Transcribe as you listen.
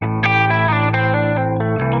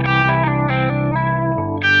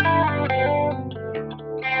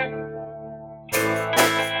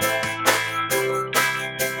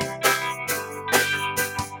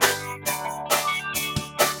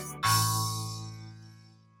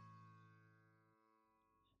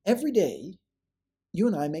Every day, you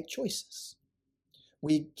and I make choices.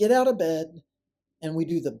 We get out of bed and we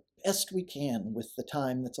do the best we can with the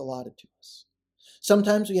time that's allotted to us.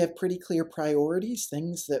 Sometimes we have pretty clear priorities,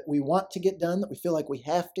 things that we want to get done, that we feel like we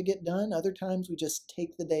have to get done. Other times we just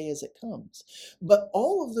take the day as it comes. But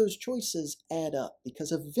all of those choices add up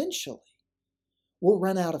because eventually we'll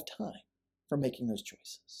run out of time for making those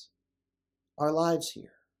choices. Our lives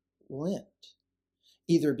here will end,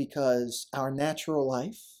 either because our natural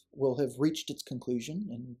life will have reached its conclusion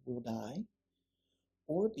and we'll die,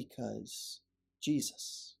 or because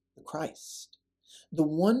Jesus, the Christ, the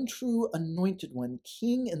one true anointed one,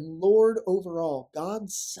 King and Lord over all,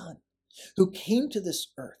 God's Son, who came to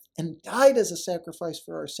this earth and died as a sacrifice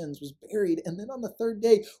for our sins, was buried, and then on the third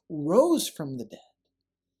day rose from the dead.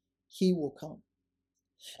 He will come.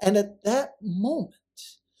 And at that moment,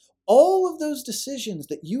 all of those decisions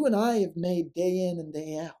that you and I have made day in and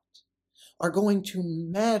day out are going to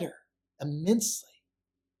matter immensely.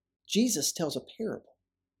 Jesus tells a parable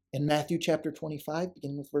in Matthew chapter 25,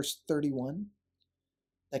 beginning with verse 31,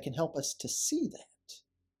 that can help us to see that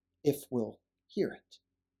if we'll hear it.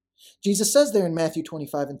 Jesus says there in Matthew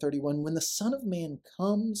 25 and 31, when the Son of Man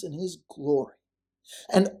comes in his glory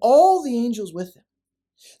and all the angels with him,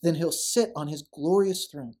 then he'll sit on his glorious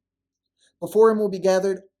throne. Before him will be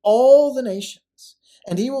gathered all the nations,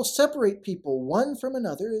 and he will separate people one from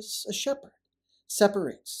another as a shepherd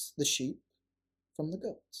separates the sheep from the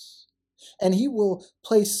goats. And he will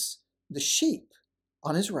place the sheep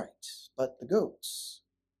on his right, but the goats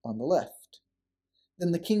on the left.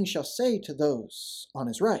 Then the king shall say to those on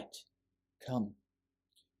his right, come,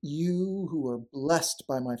 you who are blessed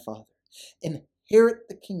by my Father, inherit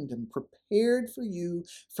the kingdom prepared for you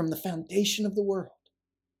from the foundation of the world.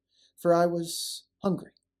 For I was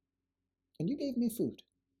hungry, and you gave me food.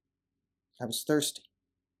 I was thirsty,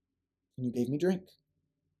 and you gave me drink.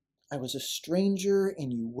 I was a stranger,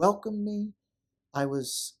 and you welcomed me. I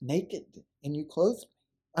was naked, and you clothed me.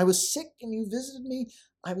 I was sick, and you visited me.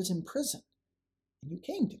 I was in prison, and you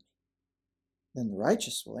came to me. Then the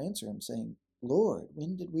righteous will answer him, saying, Lord,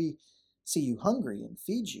 when did we see you hungry and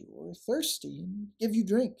feed you, or thirsty and give you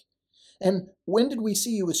drink? And when did we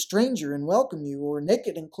see you a stranger and welcome you, or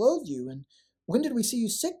naked and clothe you? And when did we see you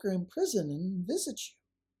sick or in prison and visit you?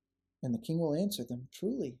 And the king will answer them,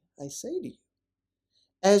 truly, I say to you,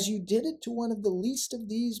 as you did it to one of the least of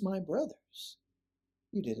these my brothers,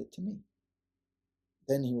 you did it to me.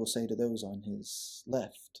 Then he will say to those on his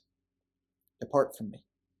left, depart from me,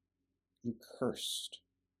 you cursed,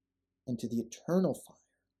 into the eternal fire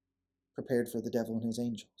prepared for the devil and his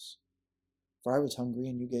angels. For I was hungry,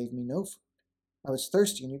 and you gave me no food. I was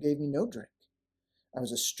thirsty, and you gave me no drink. I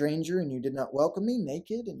was a stranger, and you did not welcome me,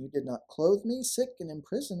 naked, and you did not clothe me, sick and in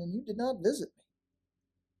prison, and you did not visit me.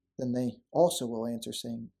 Then they also will answer,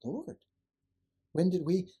 saying, Lord, when did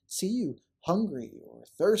we see you hungry, or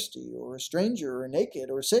thirsty, or a stranger, or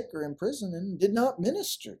naked, or sick, or in prison, and did not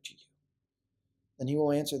minister to you? Then he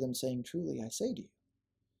will answer them, saying, truly, I say to you,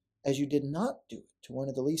 as you did not do it to one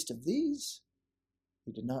of the least of these,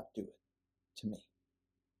 you did not do it to me.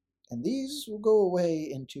 And these will go away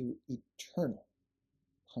into eternal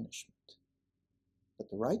punishment, but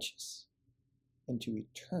the righteous into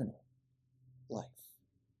eternal life.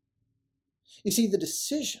 You see, the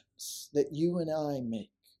decisions that you and I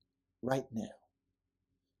make right now,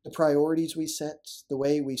 the priorities we set, the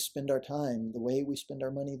way we spend our time, the way we spend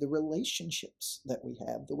our money, the relationships that we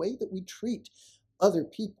have, the way that we treat other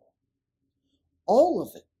people, all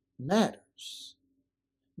of it matters,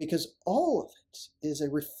 because all of it is a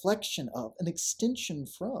reflection of, an extension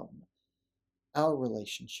from, our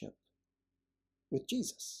relationship with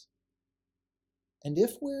Jesus. And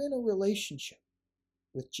if we're in a relationship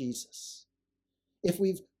with Jesus, if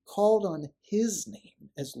we've called on his name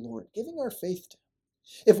as Lord, giving our faith to him,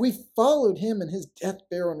 if we've followed him in his death,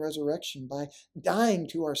 burial, and resurrection by dying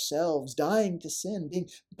to ourselves, dying to sin, being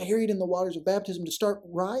buried in the waters of baptism to start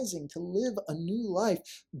rising to live a new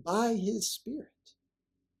life by his Spirit,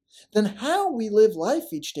 then how we live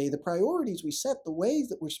life each day, the priorities we set, the ways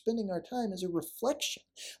that we're spending our time is a reflection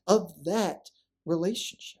of that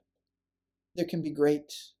relationship. There can be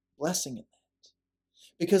great blessing in that,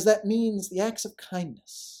 because that means the acts of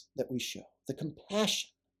kindness that we show, the compassion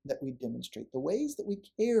that we demonstrate, the ways that we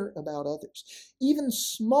care about others, even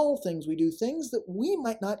small things we do, things that we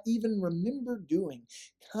might not even remember doing,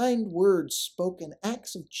 kind words spoken,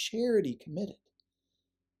 acts of charity committed.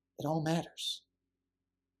 It all matters.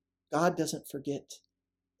 God doesn't forget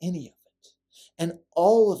any of it. And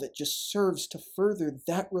all of it just serves to further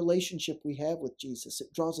that relationship we have with Jesus.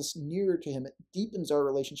 It draws us nearer to him. It deepens our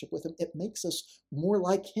relationship with him. It makes us more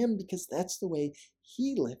like him because that's the way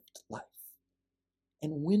he lived life.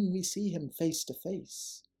 And when we see him face to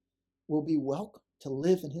face, we'll be welcome to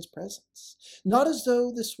live in his presence. Not as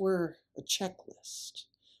though this were a checklist.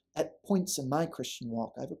 At points in my Christian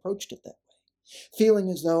walk, I've approached it that way, feeling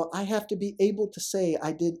as though I have to be able to say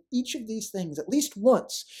I did each of these things at least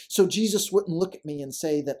once so Jesus wouldn't look at me and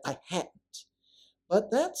say that I hadn't.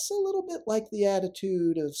 But that's a little bit like the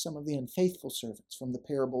attitude of some of the unfaithful servants from the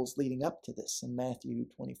parables leading up to this in Matthew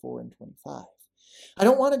 24 and 25. I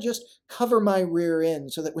don't want to just cover my rear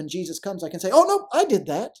end so that when Jesus comes I can say, oh no, I did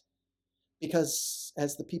that. Because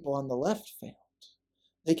as the people on the left found,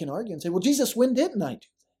 they can argue and say, well, Jesus, when didn't I do that?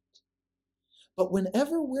 But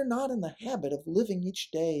whenever we're not in the habit of living each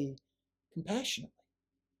day compassionately,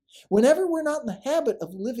 whenever we're not in the habit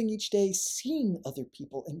of living each day seeing other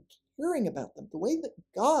people and caring about them the way that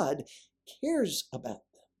God cares about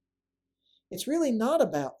them, it's really not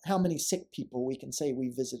about how many sick people we can say we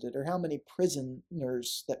visited or how many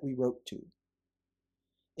prisoners that we wrote to.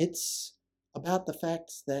 It's about the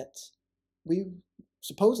fact that we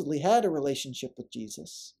supposedly had a relationship with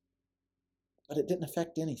Jesus, but it didn't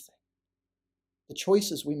affect anything. The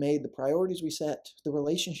choices we made, the priorities we set, the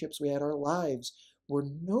relationships we had, our lives were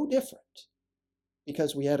no different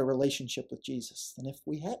because we had a relationship with Jesus than if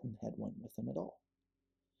we hadn't had one with him at all.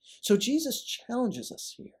 So Jesus challenges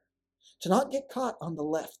us here to not get caught on the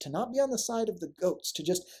left, to not be on the side of the goats, to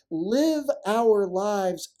just live our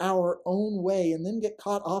lives our own way and then get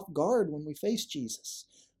caught off guard when we face Jesus.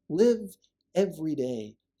 Live every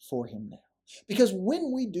day for him now. Because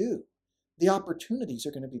when we do, the opportunities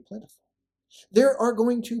are going to be plentiful. There are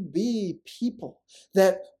going to be people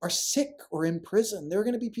that are sick or in prison. There are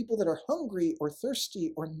going to be people that are hungry or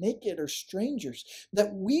thirsty or naked or strangers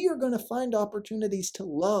that we are going to find opportunities to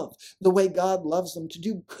love the way God loves them, to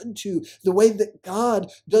do good to, the way that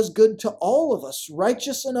God does good to all of us,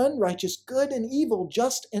 righteous and unrighteous, good and evil,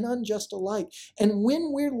 just and unjust alike. And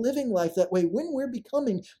when we're living life that way, when we're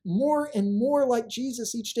becoming more and more like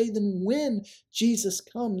Jesus each day, then when Jesus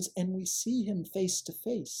comes and we see him face to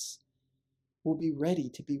face, we'll be ready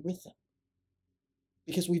to be with him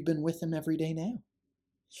because we've been with him every day now.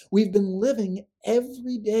 We've been living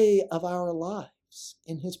every day of our lives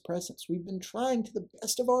in his presence. We've been trying to the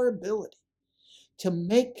best of our ability to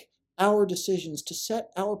make our decisions, to set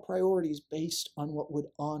our priorities based on what would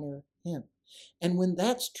honor him. And when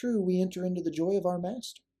that's true, we enter into the joy of our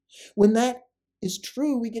master. When that is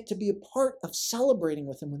true, we get to be a part of celebrating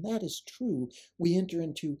with him. When that is true, we enter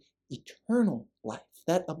into eternal life,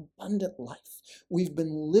 that abundant life we've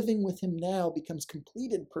been living with him now becomes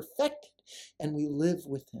completed, perfected, and we live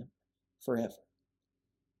with him forever.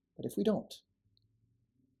 But if we don't,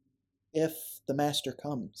 if the master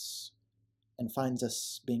comes and finds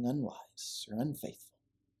us being unwise or unfaithful,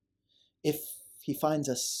 if he finds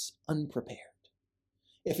us unprepared,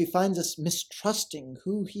 if he finds us mistrusting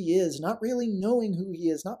who he is, not really knowing who he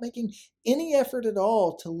is, not making any effort at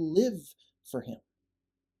all to live for him,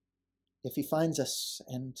 if he finds us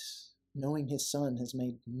and knowing his son has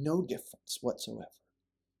made no difference whatsoever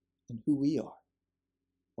in who we are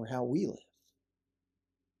or how we live,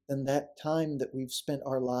 then that time that we've spent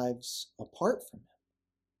our lives apart from him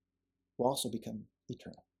will also become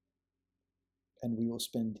eternal. And we will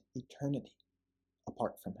spend eternity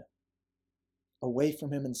apart from him, away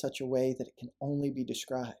from him in such a way that it can only be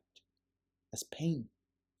described as pain,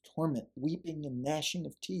 torment, weeping and gnashing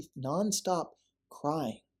of teeth, nonstop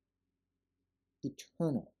crying,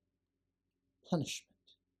 eternal punishment,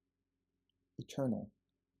 eternal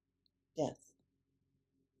death.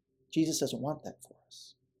 Jesus doesn't want that for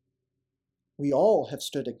us. We all have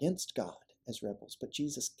stood against God as rebels, but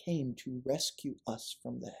Jesus came to rescue us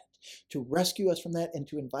from that, and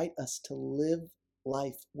to invite us to live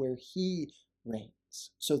life where he reigns,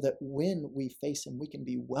 so that when we face him, we can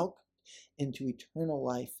be welcomed into eternal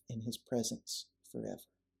life in his presence forever.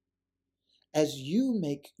 As you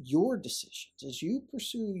make your decisions, as you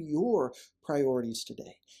pursue your priorities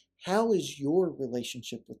today, how is your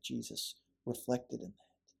relationship with Jesus reflected in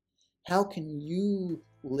that? How can you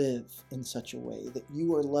live in such a way that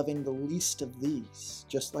you are loving the least of these,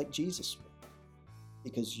 just like Jesus would,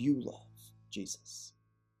 because you love Jesus?